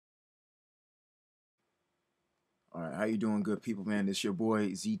All right, how you doing, good people, man? This your boy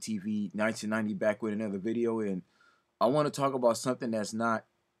ZTV 1990 back with another video, and I want to talk about something that's not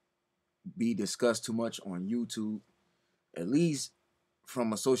be discussed too much on YouTube, at least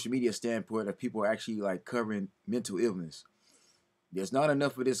from a social media standpoint, that people are actually like covering mental illness. There's not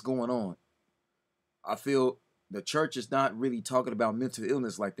enough of this going on. I feel the church is not really talking about mental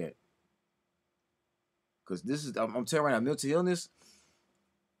illness like that, because this is I'm telling you right now, mental illness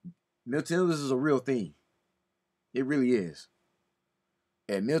is a real thing. It really is.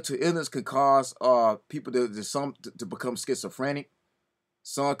 And mental illness could cause people to become schizophrenic.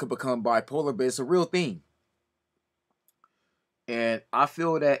 Some could become bipolar, but it's a real thing. And I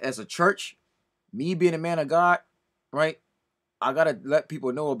feel that as a church, me being a man of God, right, I gotta let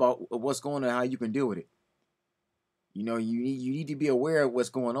people know about what's going on and how you can deal with it. You know, you need to be aware of what's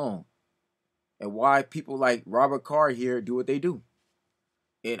going on and why people like Robert Carr here do what they do.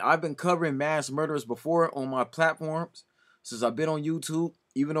 And I've been covering mass murderers before on my platforms since I've been on YouTube,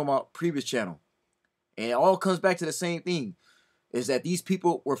 even on my previous channel. And it all comes back to the same thing, is that these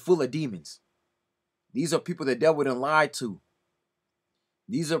people were full of demons. These are people the devil done lied to.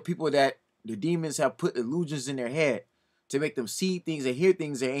 These are people that the demons have put illusions in their head to make them see things and hear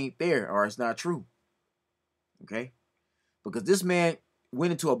things that ain't there, or it's not true. Okay? Because this man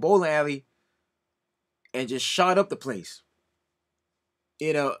went into a bowling alley and just shot up the place.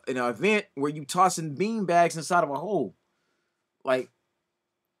 In an event where you tossing bean bags inside of a hole. Like,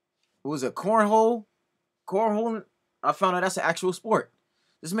 it was a cornhole? Cornhole? I found out that's an actual sport.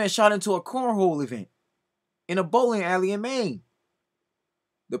 This man shot into a cornhole event in a bowling alley in Maine.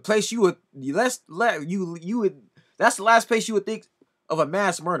 The place that's the last place you would think of a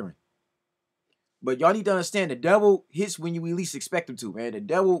mass murdering. But y'all need to understand, the devil hits when you least expect him to, man. The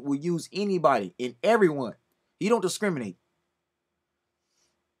devil will use anybody and everyone. He don't discriminate.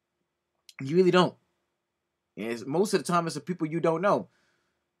 You really don't. And most of the time, it's the people you don't know.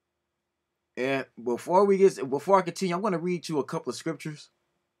 And before I continue, I'm going to read you a couple of scriptures,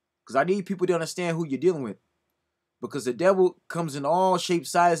 because I need people to understand who you're dealing with. Because the devil comes in all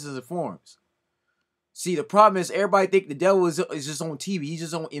shapes, sizes, and forms. See, the problem is everybody think the devil is just on TV. He's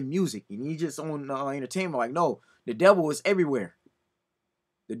just in music, and he's just on entertainment. Like, no, the devil is everywhere.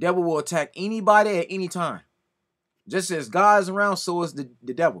 The devil will attack anybody at any time. Just as God is around, so is the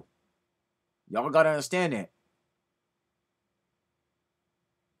devil. Y'all got to understand that.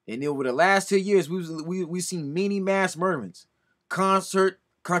 And over the last 2 years, we've seen many mass murderings.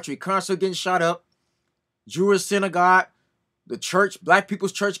 Country concert getting shot up. Jewish synagogue. The church, black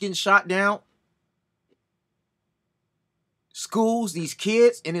people's church getting shot down. Schools, these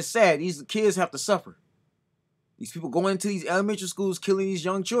kids, and it's sad. These kids have to suffer. These people going into these elementary schools, killing these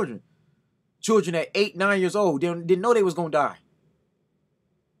young children. Children at 8, 9 years old. Didn't know they was going to die.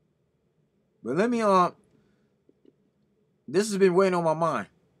 But let me, this has been weighing on my mind.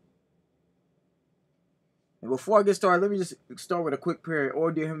 And before I get started, let me just start with a quick prayer.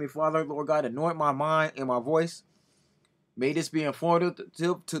 Oh, dear Heavenly Father, Lord God, anoint my mind and my voice. May this be informative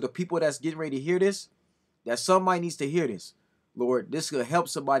to the people that's getting ready to hear this, that somebody needs to hear this. Lord, this could help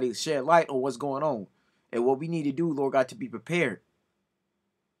somebody shed light on what's going on and what we need to do, Lord God, to be prepared.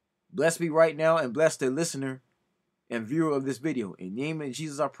 Bless me right now and bless the listener and viewer of this video. In the name of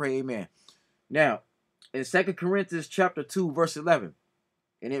Jesus, I pray, amen. Now, in 2 Corinthians chapter 2, verse 11,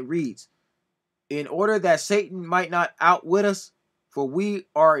 and it reads, in order that Satan might not outwit us, for we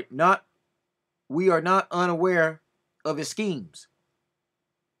are not unaware of his schemes.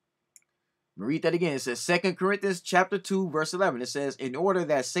 Let me read that again. It says 2 Corinthians chapter 2, verse 11. It says, in order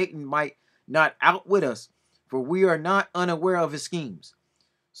that Satan might not outwit us, for we are not unaware of his schemes.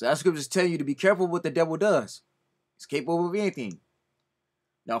 So that scripture is telling you to be careful what the devil does. He's capable of anything.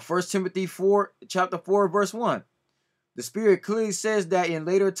 Now, 1 Timothy chapter 4, verse 1. The Spirit clearly says that in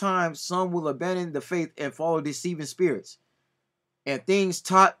later times, some will abandon the faith and follow deceiving spirits and things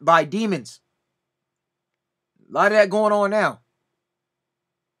taught by demons. A lot of that going on now.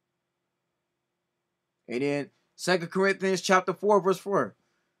 And in 2 Corinthians chapter 4, verse 4.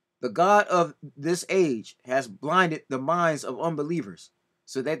 The God of this age has blinded the minds of unbelievers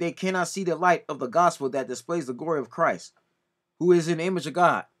so that they cannot see the light of the gospel that displays the glory of Christ, who is in the image of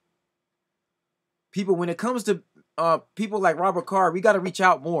God. People, when it comes to people like Robert Carr, we got to reach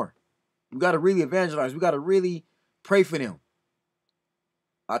out more. We got to really evangelize. We got to really pray for them.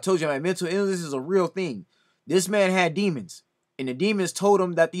 I told you, man, mental illness is a real thing. This man had demons, and the demons told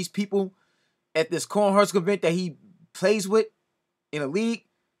him that these people at this cornhole event that he plays with in a league,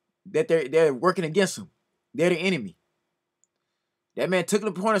 that they're working against him. They're the enemy. That man took it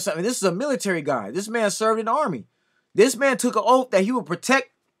upon himself. And this is a military guy. This man served in the army. This man took an oath that he would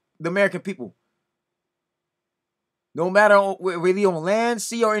protect the American people. No matter whether on land,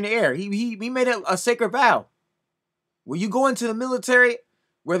 sea, or in the air. He made it a sacred vow. When you go into the military,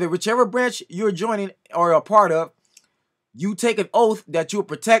 whether whichever branch you're joining or a part of, you take an oath that you'll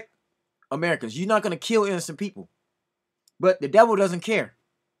protect Americans. You're not going to kill innocent people. But the devil doesn't care.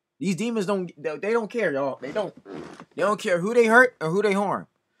 These demons they don't care, y'all. They don't care who they hurt or who they harm.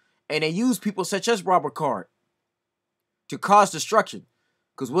 And they use people such as Robert Card to cause destruction.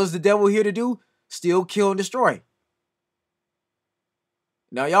 Because what's the devil here to do? Steal, kill, and destroy.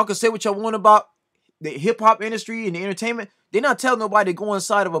 Now, y'all can say what y'all want about the hip-hop industry and the entertainment. They're not telling nobody to go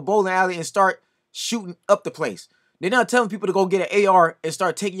inside of a bowling alley and start shooting up the place. They're not telling people to go get an AR and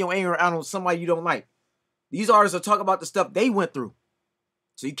start taking your anger out on somebody you don't like. These artists are talking about the stuff they went through.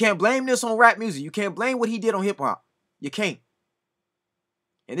 So you can't blame this on rap music. You can't blame what he did on hip-hop. You can't.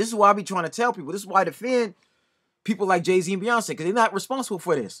 And this is why I be trying to tell people. This is why I defend people like Jay-Z and Beyonce, because they're not responsible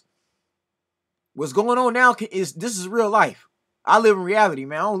for this. What's going on now is this is real life. I live in reality,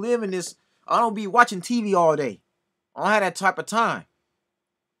 man. I don't live in this. I don't be watching TV all day. I don't have that type of time.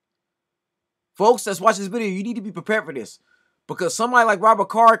 Folks that's watching this video, you need to be prepared for this. Because somebody like Robert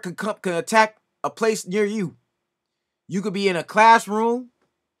Card can attack a place near you. You could be in a classroom,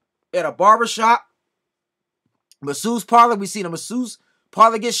 at a barbershop, masseuse parlor. We seen a masseuse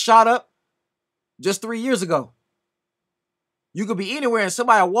parlor get shot up just 3 years ago. You could be anywhere and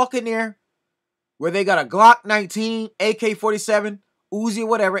somebody will walk in there where they got a Glock 19, AK-47, Uzi or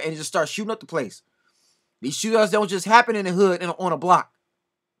whatever, and just start shooting up the place. These shootouts don't just happen in the hood and on a block.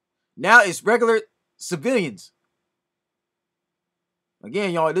 Now it's regular civilians.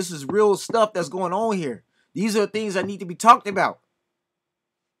 Again, y'all, this is real stuff that's going on here. These are things that need to be talked about.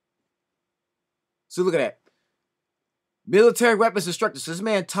 So look at that. Military weapons instructor. So this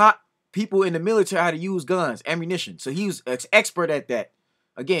man taught people in the military how to use guns, ammunition. So he was an expert at that.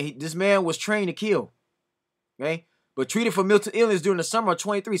 Again, this man was trained to kill. Okay? But treated for mental illness during the summer of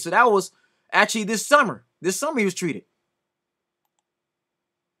 23. So that was actually this summer. This summer he was treated.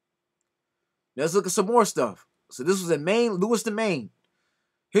 Let's look at some more stuff. So this was in Maine, Lewiston, Maine.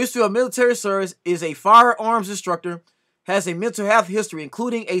 History of military service is a firearms instructor, has a mental health history,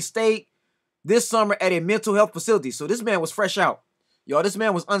 including a stay this summer at a mental health facility. So this man was fresh out. Y'all, this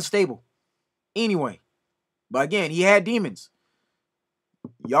man was unstable. Anyway. But again, he had demons.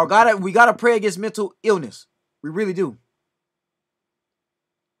 Y'all we gotta pray against mental illness. We really do.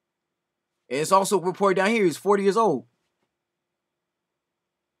 And it's also reported down here, he's 40 years old.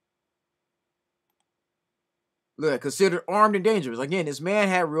 Look, considered armed and dangerous. Again, this man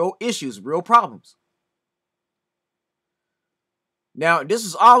had real issues, real problems. Now, this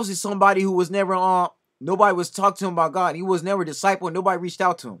is obviously somebody who was never nobody was talking to him about God. He was never a disciple, and nobody reached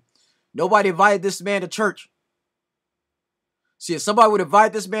out to him. Nobody invited this man to church. See, if somebody would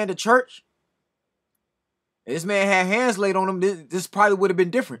invite this man to church, and this man had hands laid on him, this probably would have been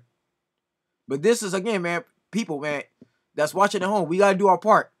different. But this is, again, man, people, man, that's watching at home. We got to do our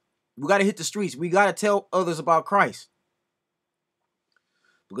part. We got to hit the streets. We got to tell others about Christ.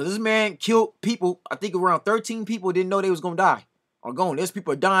 Because this man killed people. I think around 13 people didn't know they was going to die or gone. There's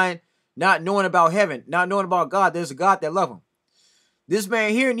people dying, not knowing about heaven, not knowing about God. There's a God that loves him. This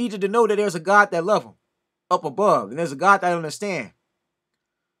man here needed to know that there's a God that loves him up above. And there's a God that understands.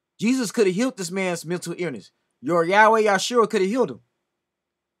 Jesus could have healed this man's mental illness. Your Yahweh Yahshua could have healed him.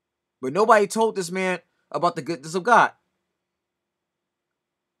 But nobody told this man about the goodness of God.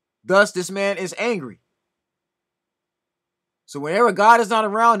 Thus, this man is angry. So whenever God is not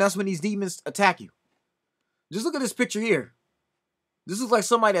around, that's when these demons attack you. Just look at this picture here. This is like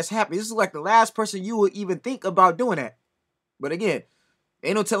somebody that's happy. This is like the last person you would even think about doing that. But again,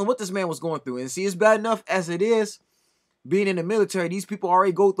 ain't no telling what this man was going through. And see, it's bad enough as it is being in the military. These people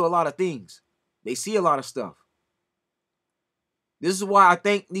already go through a lot of things. They see a lot of stuff. This is why I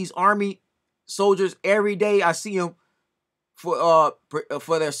thank these Army soldiers every day. I see them for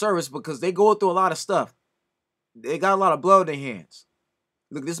their service, because they go through a lot of stuff. They got a lot of blood in their hands.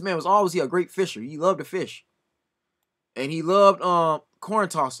 Look, this man was always a great fisher. He loved to fish. And he loved corn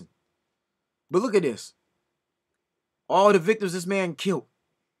tossing. But look at this. All the victims this man killed.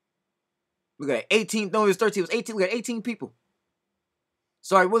 Look at that. 18. No, it was 13. It was 18. Look at 18 people.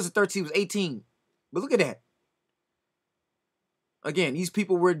 Sorry, it wasn't 13. It was 18. But look at that. Again, these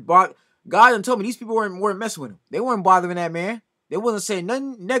people were... God done told me these people weren't messing with him. They weren't bothering that man. They wasn't saying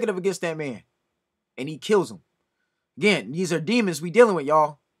nothing negative against that man. And he kills them. Again, these are demons we dealing with,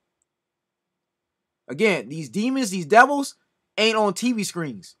 y'all. Again, these demons, these devils, ain't on TV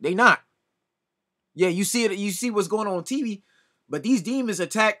screens. They not. Yeah, you see it. You see what's going on TV, but these demons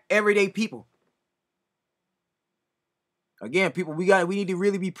attack everyday people. Again, people, we need to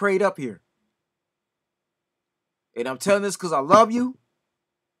really be prayed up here. And I'm telling this because I love you.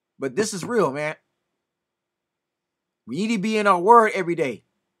 But this is real, man. We need to be in our word every day.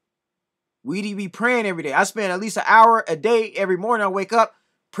 We need to be praying every day. I spend at least an hour a day every morning. I wake up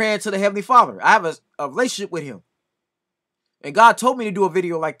praying to the Heavenly Father. I have a relationship with him. And God told me to do a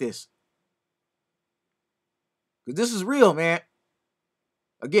video like this. Because this is real, man.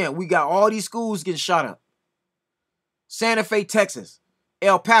 Again, we got all these schools getting shot up. Santa Fe, Texas.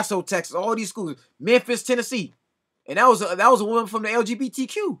 El Paso, Texas. All these schools. Memphis, Tennessee. And that was a woman from the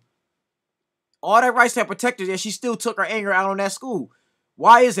LGBTQ. All that rights that protected her, she still took her anger out on that school.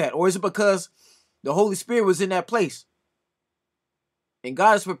 Why is that? Or is it because the Holy Spirit was in that place? And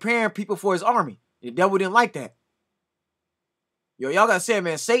God is preparing people for his army. The devil didn't like that. Yo, y'all gotta say,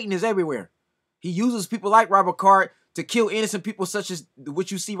 man, Satan is everywhere. He uses people like Robert Card to kill innocent people such as what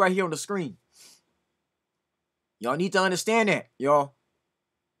you see right here on the screen. Y'all need to understand that, y'all.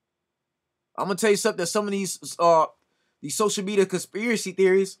 I'm gonna tell you something. Some of these social media conspiracy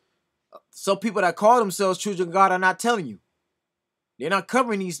theories, some people that call themselves children of God are not telling you. They're not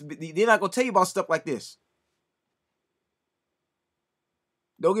covering these. They're not gonna tell you about stuff like this.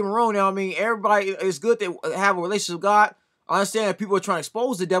 Don't get me wrong. Now, I mean, everybody, it's good to have a relationship with God. I understand that people are trying to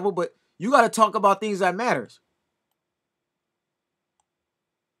expose the devil, but you got to talk about things that matters.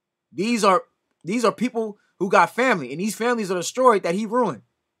 These are people who got family, and these families are destroyed that he ruined.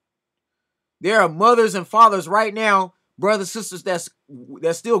 There are mothers and fathers right now, brothers and sisters that's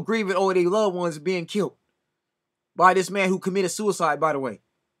still grieving over their loved ones being killed by this man who committed suicide, by the way.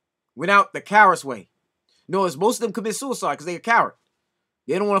 Went out the coward's way. No, it's most of them commit suicide because they're a coward.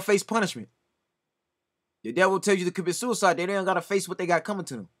 They don't want to face punishment. The devil tells you to commit suicide. They don't got to face what they got coming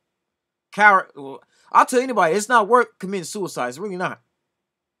to them. Coward. Well, I'll tell anybody, it's not worth committing suicide. It's really not.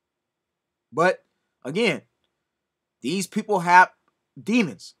 But, again, these people have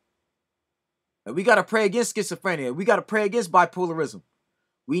demons. And we got to pray against schizophrenia. We got to pray against bipolarism.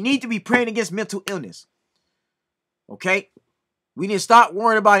 We need to be praying against mental illness. Okay? We need to stop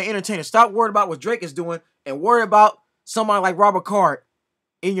worrying about an entertainer. Stop worrying about what Drake is doing and worry about somebody like Robert Card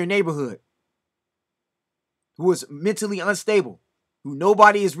in your neighborhood who is mentally unstable, who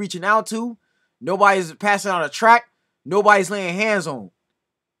nobody is reaching out to, nobody is passing out a tract, nobody's laying hands on.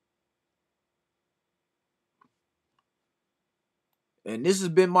 And this has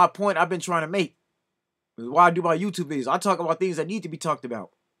been my point I've been trying to make. This is why I do my YouTube videos. I talk about things that need to be talked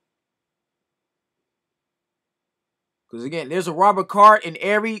about. Because again, there's a Robert Card in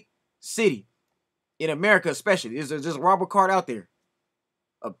every city. In America especially. There's just Robert Card out there.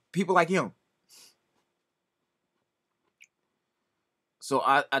 Of people like him. So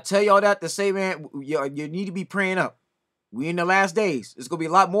I tell y'all that to say, man, you need to be praying up. We in the last days. It's going to be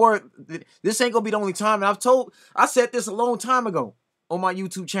a lot more. This ain't going to be the only time. And I said this a long time ago on my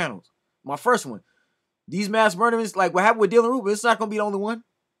YouTube channels. My first one. These mass murderers, like what happened with Dylan Rooper, it's not going to be the only one.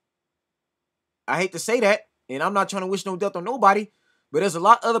 I hate to say that. And I'm not trying to wish no death on nobody. But there's a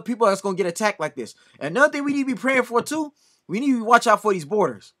lot of other people that's going to get attacked like this. And another thing we need to be praying for too, we need to watch out for these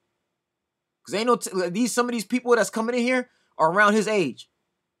borders. Because ain't no, some of these people that's coming in here are around his age.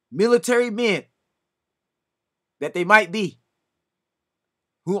 Military men that they might be.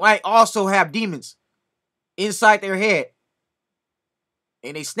 Who might also have demons inside their head.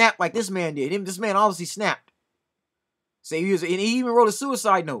 And they snap like this man did. This man obviously snapped. And he even wrote a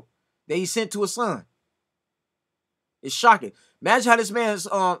suicide note that he sent to his son. It's shocking. Imagine how this man's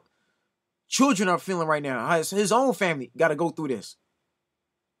children are feeling right now. How his own family got to go through this.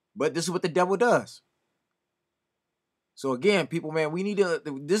 But this is what the devil does. So again, people, man,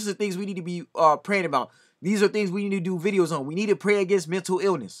 this is the things we need to be praying about. These are things we need to do videos on. We need to pray against mental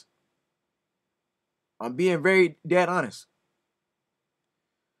illness. I'm being very dead honest.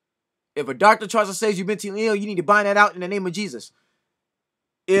 If a doctor tries to say you're mentally ill, you need to bind that out in the name of Jesus.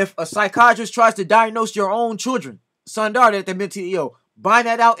 If a psychiatrist tries to diagnose your own children, son, daughter, that they're mentally ill, bind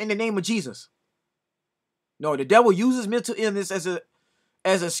that out in the name of Jesus. No, the devil uses mental illness as an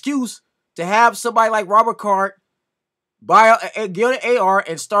excuse to have somebody like Robert Card get an AR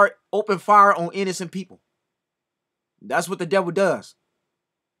and start open fire on innocent people. That's what the devil does.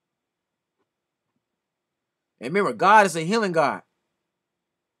 And remember, God is a healing God.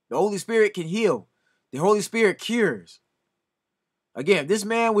 The Holy Spirit can heal. The Holy Spirit cures. Again, if this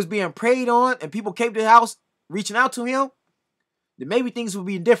man was being preyed on and people came to the house reaching out to him, then maybe things would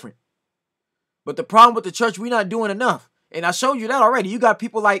be different. But the problem with the church, we're not doing enough. And I showed you that already. You got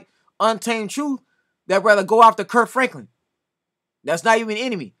people like Untamed Truth that rather go after Kirk Franklin. That's not even an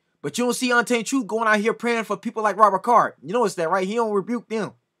enemy. But you don't see Untamed Truth going out here praying for people like Robert Card. You notice that, right? He don't rebuke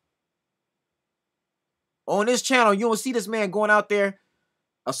them. On this channel, you don't see this man going out there,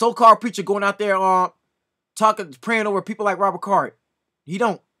 a so-called preacher going out there talking, praying over people like Robert Card. He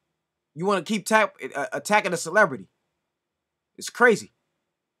don't. You want to keep attacking a celebrity. It's crazy.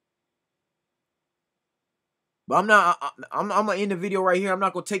 But I'm gonna end the video right here. I'm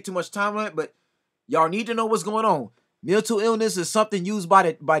not gonna take too much time on it, but y'all need to know what's going on. Mental illness is something used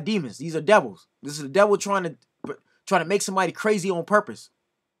by demons. These are devils. This is the devil trying to make somebody crazy on purpose.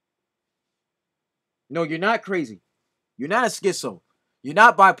 No, you're not crazy. You're not a schizo. You're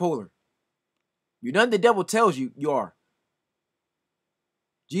not bipolar. You're nothing the devil tells you you are.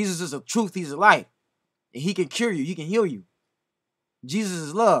 Jesus is the truth. He's the life. And he can cure you. He can heal you. Jesus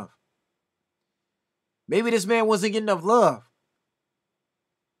is love. Maybe this man wasn't getting enough love.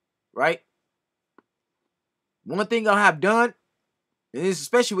 Right? One thing I have done, and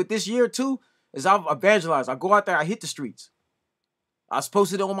especially with this year too, is I've evangelized. I go out there, I hit the streets. I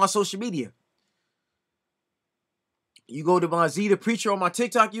posted it on my social media. You go to my Zthepreacher on my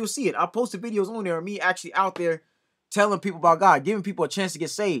TikTok, you'll see it. I posted videos on there of me actually out there telling people about God, giving people a chance to get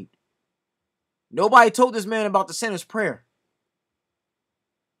saved. Nobody told this man about the sinner's prayer.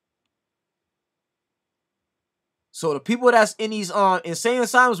 So the people that's in these insane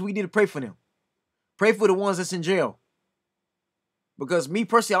asylums, we need to pray for them. Pray for the ones that's in jail. Because me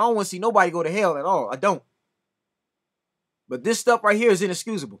personally, I don't want to see nobody go to hell at all. I don't. But this stuff right here is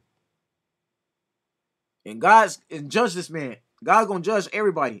inexcusable. And God's judge this man. God's going to judge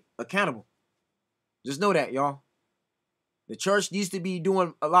everybody accountable. Just know that, y'all. The church needs to be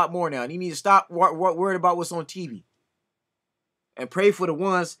doing a lot more now. You need to stop worried about what's on TV. And pray for the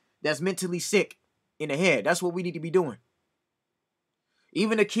ones that's mentally sick in the head. That's what we need to be doing.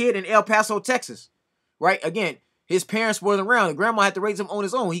 Even a kid in El Paso, Texas. Right? Again, his parents weren't around. The grandma had to raise him on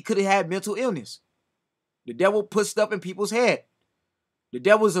his own. He could have had mental illness. The devil puts stuff in people's head. The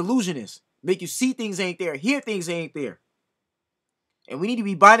devil is illusionist. Make you see things ain't there. Hear things ain't there. And we need to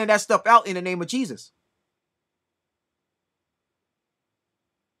be binding that stuff out in the name of Jesus.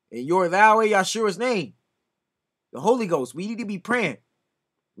 In your Yahweh Yahshua's name. The Holy Ghost. We need to be praying.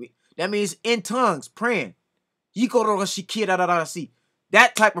 That means in tongues, praying.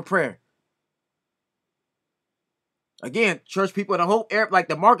 That type of prayer. Again, church people in the whole area, like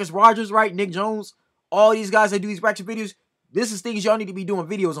the Marcus Rogers, right? Nick Jones, all these guys that do these reaction videos, this is things y'all need to be doing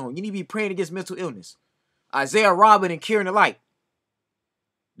videos on. You need to be praying against mental illness. Isaiah Robin and Kieran the Light.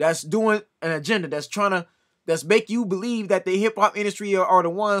 That's doing an agenda that's make you believe that the hip-hop industry are the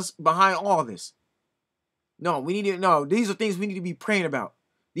ones behind all this. No, these are things we need to be praying about.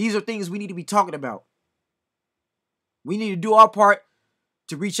 These are things we need to be talking about. We need to do our part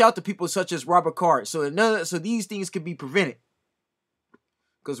to reach out to people such as Robert Card so these things can be prevented.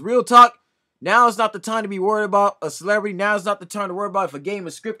 Because real talk, now is not the time to be worried about a celebrity. Now is not the time to worry about if a game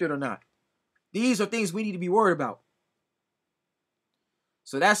is scripted or not. These are things we need to be worried about.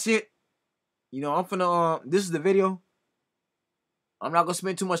 So that's it. You know, I'm finna, this is the video. I'm not going to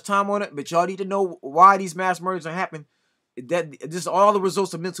spend too much time on it, but y'all need to know why these mass murders are happening. This is all the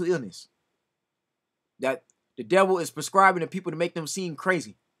results of mental illness. That the devil is prescribing to people to make them seem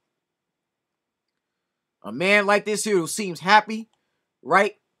crazy. A man like this here who seems happy,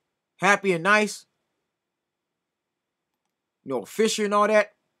 right? Happy and nice. You know, Fisher and all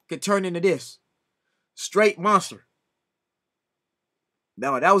that could turn into this. Straight monster.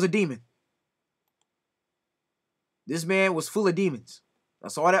 Now, that was a demon. This man was full of demons.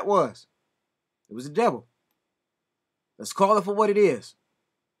 That's all that was. It was the devil. Let's call it for what it is.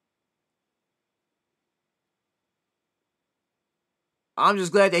 I'm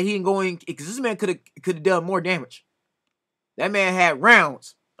just glad that he didn't go in, because this man could have done more damage. That man had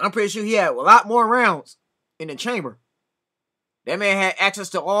rounds. I'm pretty sure he had a lot more rounds in the chamber. That man had access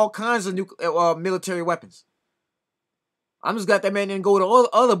to all kinds of military weapons. I'm just glad that man didn't go to all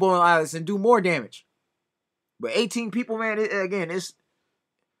other Bowen Islands and do more damage. But 18 people, man,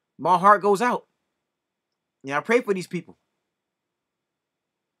 my heart goes out. Yeah, I pray for these people.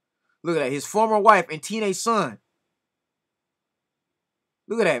 Look at that. His former wife and teenage son.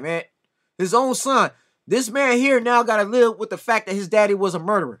 Look at that, man. His own son. This man here now got to live with the fact that his daddy was a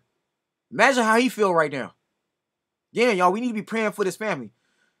murderer. Imagine how he feel right now. Yeah, y'all, we need to be praying for this family.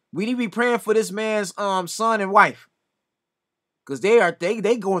 We need to be praying for this man's son and wife. Because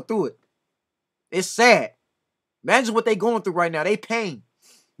they going through it. It's sad. Imagine what they going through right now. They pain.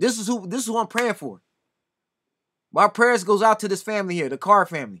 This is who I'm praying for. My prayers goes out to this family here, the Carr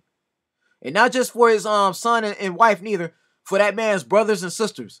family. And not just for his son and wife neither, for that man's brothers and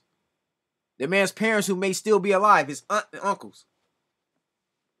sisters. The man's parents who may still be alive, his aunt and uncles.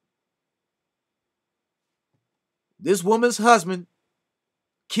 This woman's husband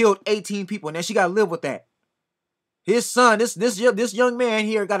killed 18 people, and then she got to live with that. His son, this young man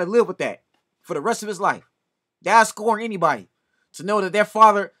here got to live with that for the rest of his life. That'll scorn anybody to know that their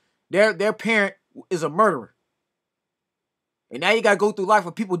father, their parent is a murderer. And now you got to go through life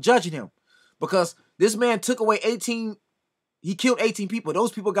with people judging him. Because this man took away 18, he killed 18 people.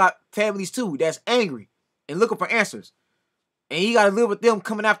 Those people got families too that's angry and looking for answers. And he got to live with them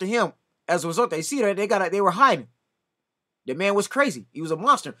coming after him. As a result, they see that they were hiding. The man was crazy. He was a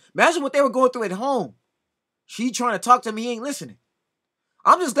monster. Imagine what they were going through at home. She trying to talk to him, he ain't listening.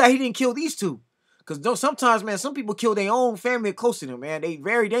 I'm just glad he didn't kill these two. Because sometimes, man, some people kill their own family close to them, man. They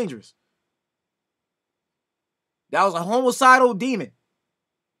very dangerous. That was a homicidal demon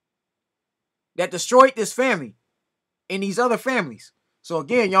that destroyed this family and these other families. So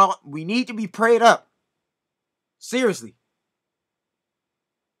again, y'all, we need to be prayed up. Seriously.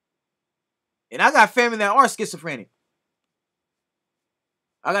 And I got family that are schizophrenic.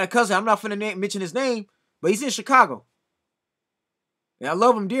 I got a cousin, I'm not finna mention his name, but he's in Chicago. And I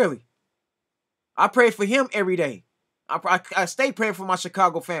love him dearly. I pray for him every day. I stay praying for my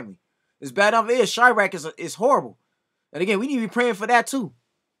Chicago family. As bad as it is, Chirac is horrible. And again, we need to be praying for that too.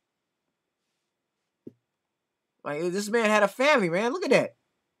 Like, this man had a family, man. Look at that.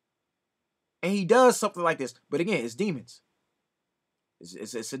 And he does something like this. But again, it's demons.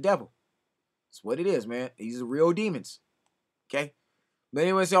 It's a devil. It's what it is, man. These are real demons. Okay? But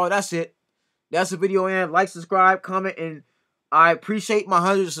anyways, y'all, that's it. That's the video, man. Like, subscribe, comment, and I appreciate my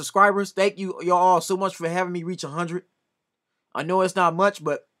 100 subscribers. Thank you, y'all all, so much for having me reach 100. I know it's not much,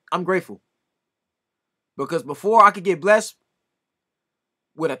 but I'm grateful. Because before I could get blessed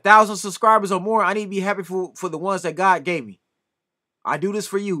with 1,000 subscribers or more, I need to be happy for the ones that God gave me. I do this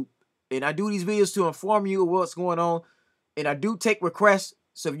for you. And I do these videos to inform you of what's going on. And I do take requests.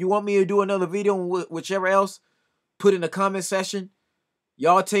 So if you want me to do another video on whichever else, put in the comment section.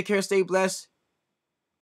 Y'all take care, stay blessed.